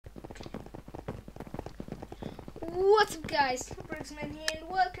What's up guys, Hypixel here and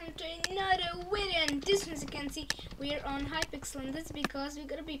welcome to another video. And this one, as you can see, we're on Hypixel, and that's because we're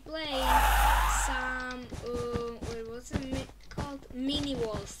gonna be playing some what's it called, mini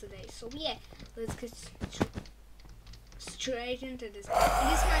walls today. So yeah, let's get straight into this. And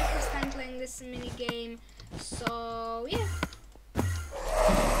this is my first time playing this mini game, so yeah.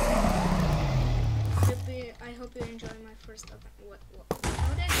 I hope you enjoy my first what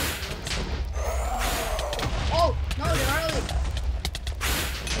how did it work? Oh no, they're early.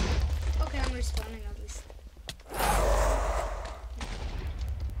 Okay, I'm respawning at least.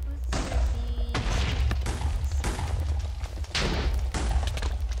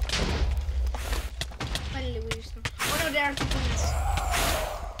 Finally we respawn. Oh no, they are attacking us.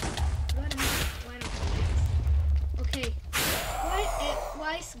 Why not? Okay.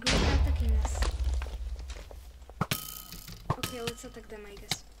 Why is green attacking us? Okay, let's attack them, I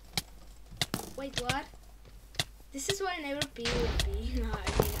guess. Wait, what? This is why I never PvP. No,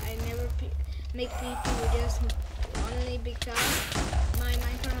 I never make PvP videos only because my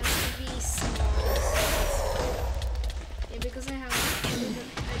Minecraft has to be small. Yeah, because I don't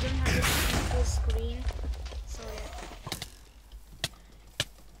have a full screen. So yeah.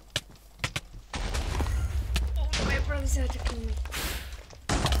 Oh, my brother's attacking me.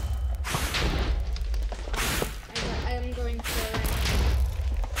 I am going for rank.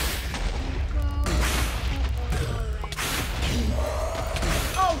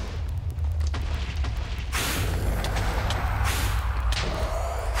 Oh!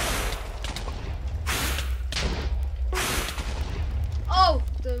 Oh!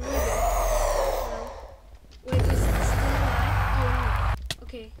 The river. Well, wait, is it still alive? Oh no.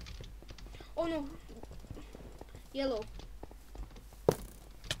 Okay. Oh no. Yellow.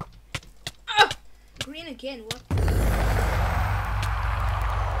 Ah! Green again, what?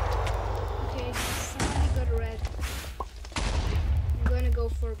 Okay, somebody got red. I'm gonna go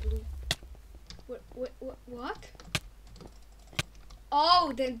for blue. What?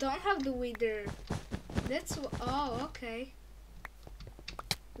 Oh, they don't have the wither. That's oh, okay.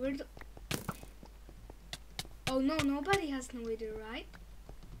 Where the oh no, nobody has no wither, right?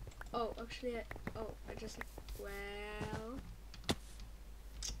 Oh, actually, I just well.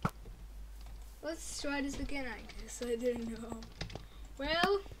 Let's try this again, I guess. I didn't know.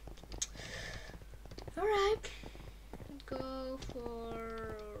 Well, alright. Go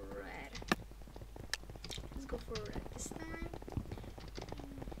for red. Let's go for red this time.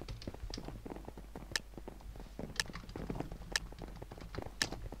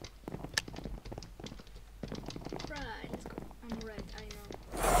 Right, let's go. I'm red, I know.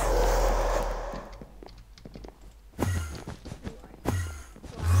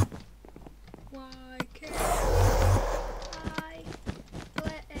 Why can't I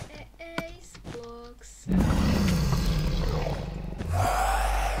place blocks?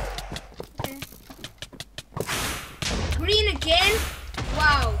 Okay. Green again?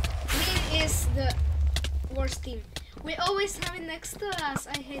 Wow, green is the worst team. We always have it next to us.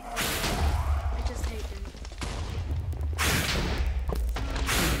 I hate them. I just hate them.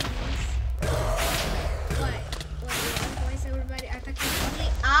 Why is everybody attacking only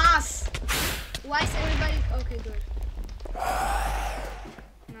us? Why is everybody okay? Good.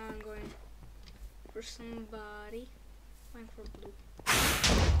 Now I'm going for somebody. I'm for blue.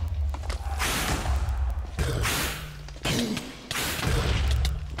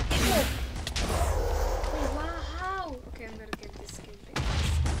 Oh. Wait, wow, how? Okay, I'm gonna get this kid because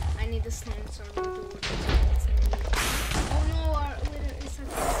I need the stone so I'm gonna do what it's needed. Oh no, our wither is at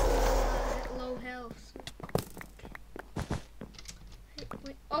low health.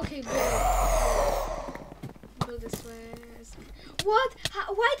 Wait, okay, good. Go this way. What?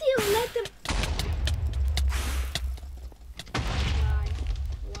 Why do you let them?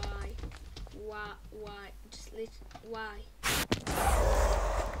 Why? Just why?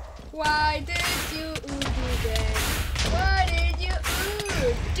 Why did you do that? Why did you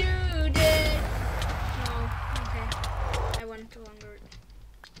do that? No, okay. I want to longer.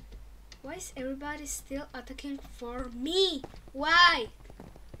 Why is everybody still attacking for me? Why?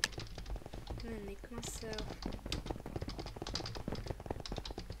 I'm gonna nick myself.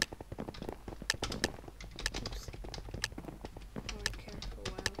 Oops. Oh, I care for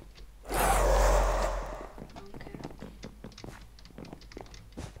a while. Okay.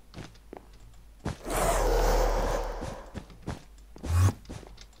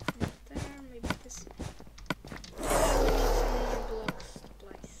 Not there, maybe this. We need some more blocks to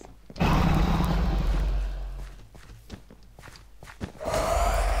place.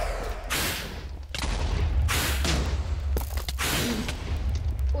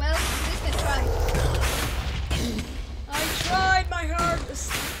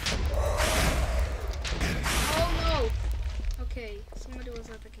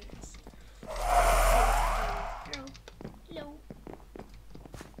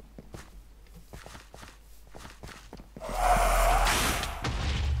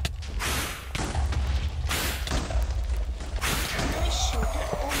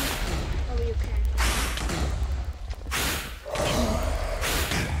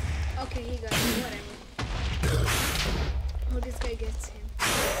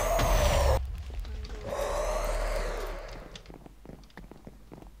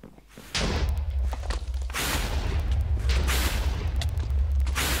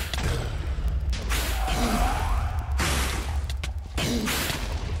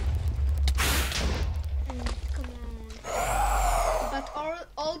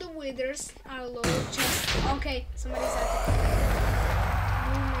 Okay, somebody's at the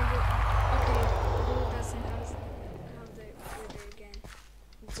okay, blue doesn't have the wither again.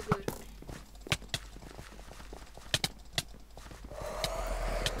 It's good.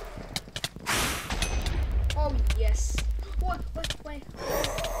 Oh yes. What? Wait.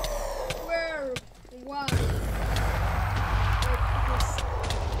 Where? Why? Wait, yes.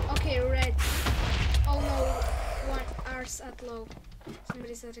 Okay, red. Oh no, one ours at low.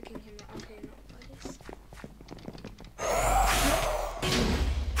 Somebody's attacking him. Okay, nobody's.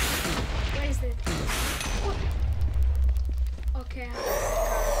 Where is it? What? Okay, I have a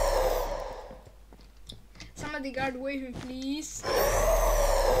guard. Somebody guard waving, please.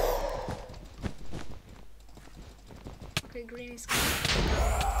 Okay, green is coming.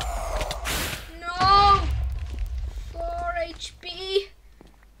 No! 4 HP.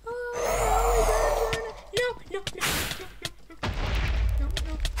 Oh no, no.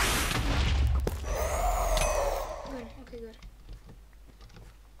 Good, okay, good.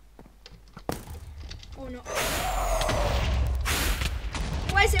 Oh no.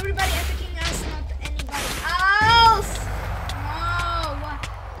 Why is everybody attacking us, not anybody else? No, what?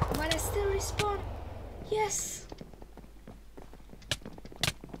 But I still respawn. Yes.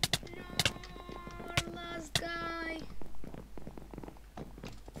 No, our last guy.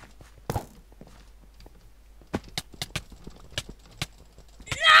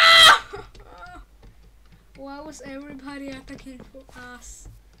 No! Why was everybody attacking for us?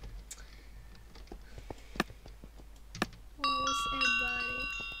 Why was everybody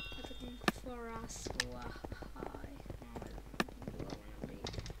attacking for us? Why? No, I don't wanna be.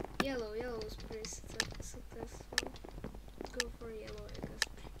 Yellow is pretty successful. Go for yellow, I guess.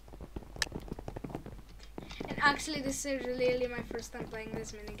 And actually, this is really my first time playing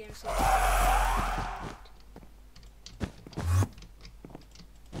this minigame, so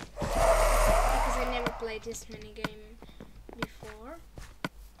because I never played this minigame before.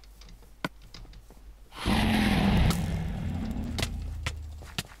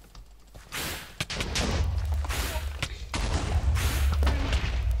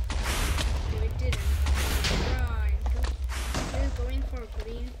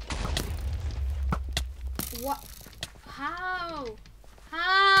 What? How?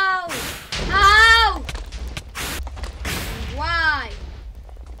 Why?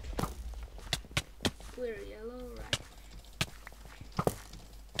 We're yellow, right?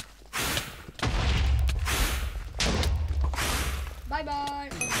 Bye bye.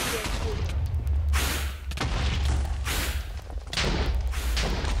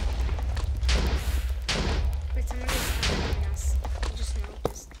 Wait, somebody's attacking us. I just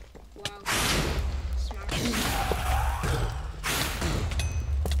noticed. Wow. Smart.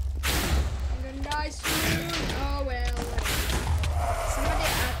 I'm gonna die soon. Oh well. Somebody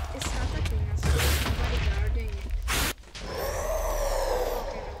is attacking us. There's nobody guarding it.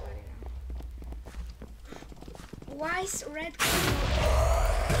 Okay, nobody now. Why is red coming?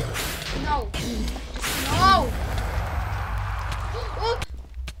 No. Just no. Oh.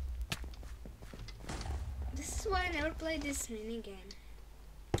 This is why I never played this minigame.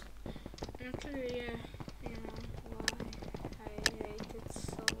 Actually, yeah, you know why I hate it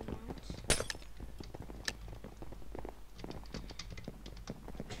so much.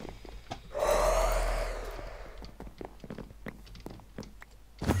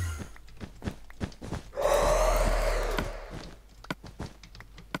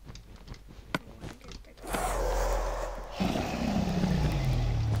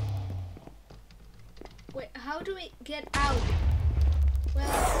 Wait, how do we get out?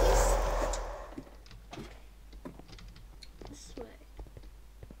 Well, at least this way.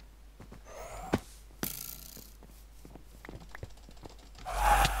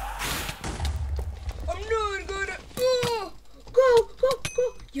 I'm not gonna go.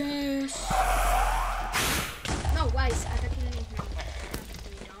 Yes. No, why is attacking me? No,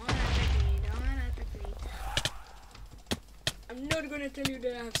 don't attack me. I'm not gonna tell you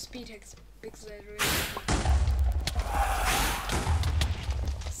that I have speed hacks because I really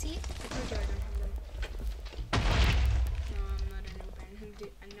see, I told you I don't have them. No, I'm not a noob.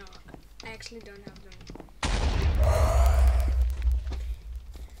 No, I actually don't have them.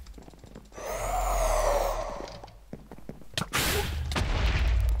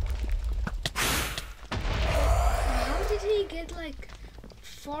 How did he get like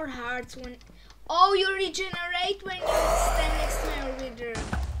 4 hearts when... Oh, you regenerate when you stand next to my wither.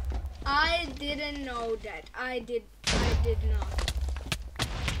 I didn't know that. I did not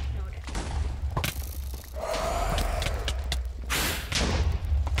know that.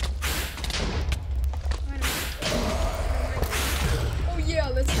 Oh yeah,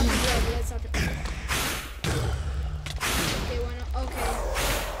 let's have a grab.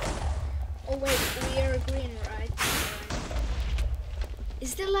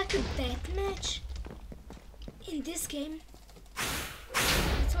 Is there like a deathmatch in this game?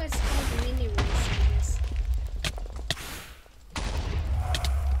 That's why it's called Mini Walls, I guess.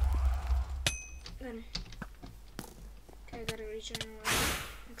 Then, okay, I gotta regenerate.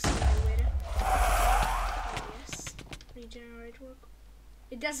 Accelerator. Oh, yes. Regenerate work.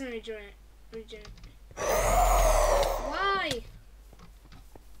 It doesn't regenerate. Why?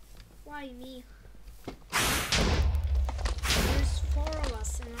 Why me? There's 4 of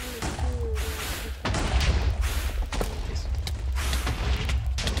us and only 2. It's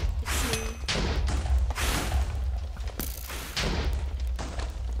me.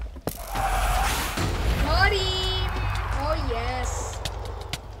 Got him! Oh yes.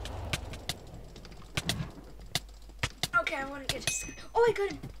 Okay, I want to get this guy. Oh, I got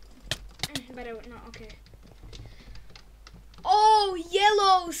him. But I would not. Okay. Oh,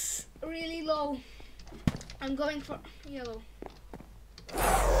 yellow's really low. I'm going for yellow. I'm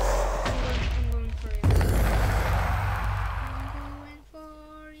going for yellow. I'm going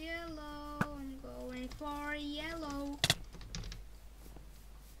for yellow. I'm going for yellow.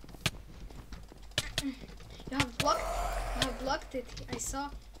 You have blocked it. I saw.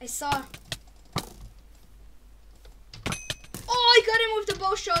 Oh, I got him with the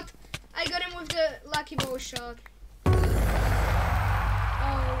bow shot. I got him with the lucky bow shot. Oh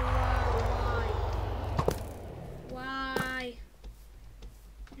wow, why?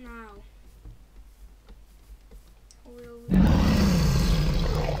 Now.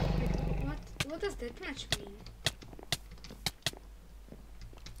 What does that match mean?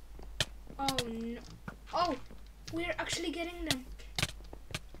 Oh no. Oh, we're actually getting them.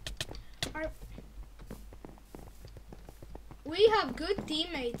 We have good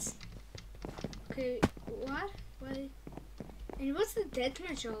teammates. Okay, what? And what's the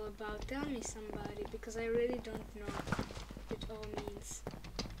deathmatch all about? Tell me, somebody, because I really don't know what it all means.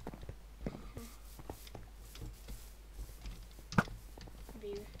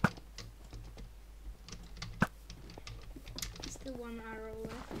 View. Still 1 arrow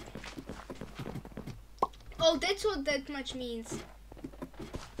left. Oh, that's what deathmatch means.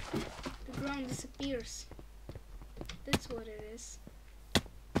 The ground disappears. That's what it is.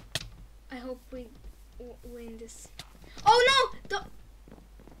 I hope we win this. Oh no!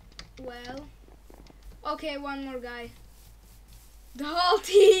 Well. Okay, one more guy. The whole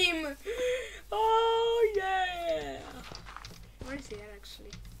team! Oh yeah! Where is he at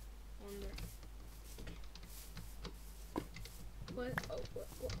actually? Wonder. What?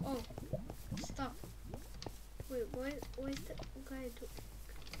 Oh, stop. Wait, what is the guy doing?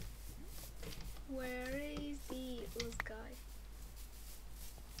 Where is the last guy?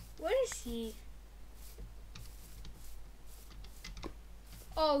 Where is he?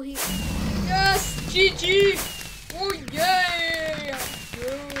 Oh, yes! GG! Oh yeah! Yeah!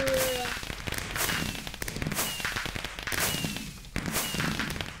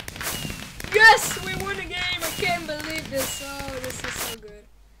 Yes! We won a game! I can't believe this! Oh, this is so good.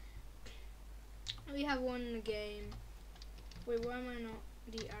 We have won a game. Wait, why am I not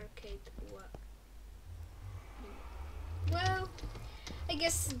the arcade? What? Well, I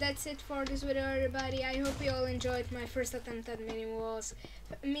guess that's it for this video, everybody. I hope you all enjoyed my first attempt at mini walls.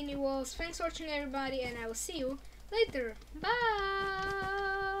 Thanks for watching, everybody, and I will see you later. Bye!